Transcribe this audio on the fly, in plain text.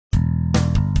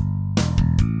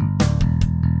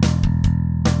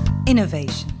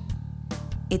Innovation.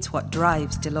 It's what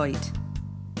drives Deloitte.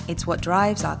 It's what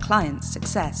drives our clients'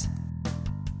 success.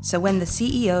 So when the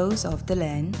CEOs of the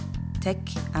Lijn, Tech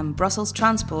and Brussels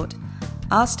Transport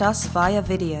asked us via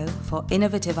video for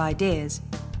innovative ideas,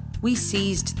 we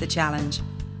seized the challenge,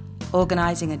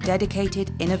 organising a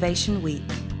dedicated Innovation Week.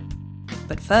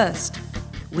 But first,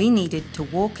 we needed to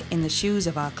walk in the shoes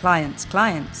of our clients'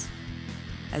 clients.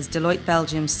 As Deloitte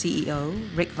Belgium's CEO,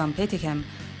 Rick van Petegem,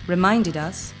 reminded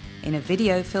us in a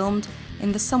video filmed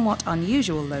in the somewhat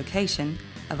unusual location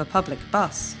of a public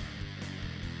bus.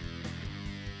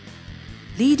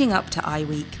 Leading up to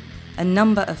iWeek, a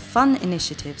number of fun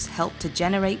initiatives helped to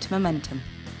generate momentum.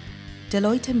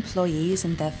 Deloitte employees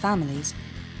and their families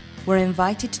were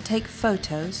invited to take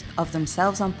photos of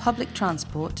themselves on public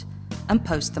transport and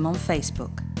post them on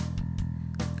Facebook.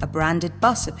 A branded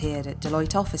bus appeared at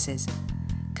Deloitte offices,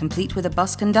 complete with a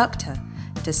bus conductor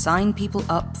to sign people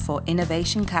up for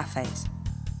innovation cafes.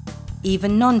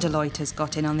 Even non-Deloitters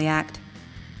got in on the act.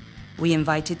 We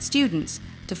invited students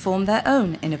to form their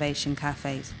own innovation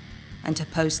cafes and to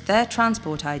post their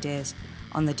transport ideas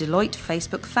on the Deloitte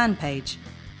Facebook fan page.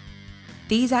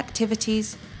 These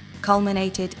activities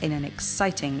culminated in an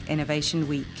exciting Innovation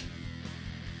Week.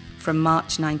 From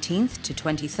March 19th to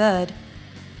 23rd,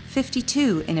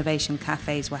 52 innovation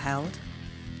cafes were held,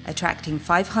 attracting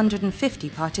 550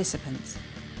 participants.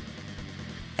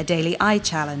 A daily eye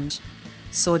challenge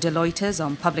saw Deloitters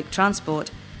on public transport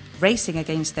racing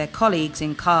against their colleagues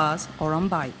in cars or on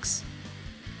bikes.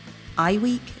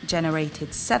 iWeek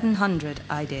generated 700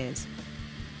 ideas.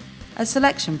 A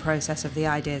selection process of the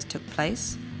ideas took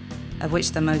place, of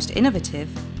which the most innovative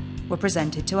were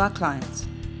presented to our clients.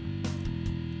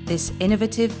 This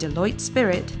innovative Deloitte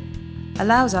spirit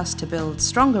allows us to build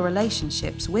stronger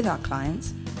relationships with our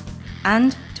clients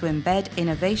and to embed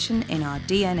innovation in our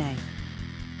DNA.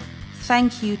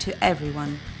 Thank you to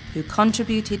everyone who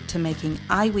contributed to making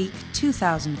iWeek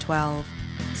 2012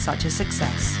 such a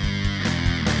success.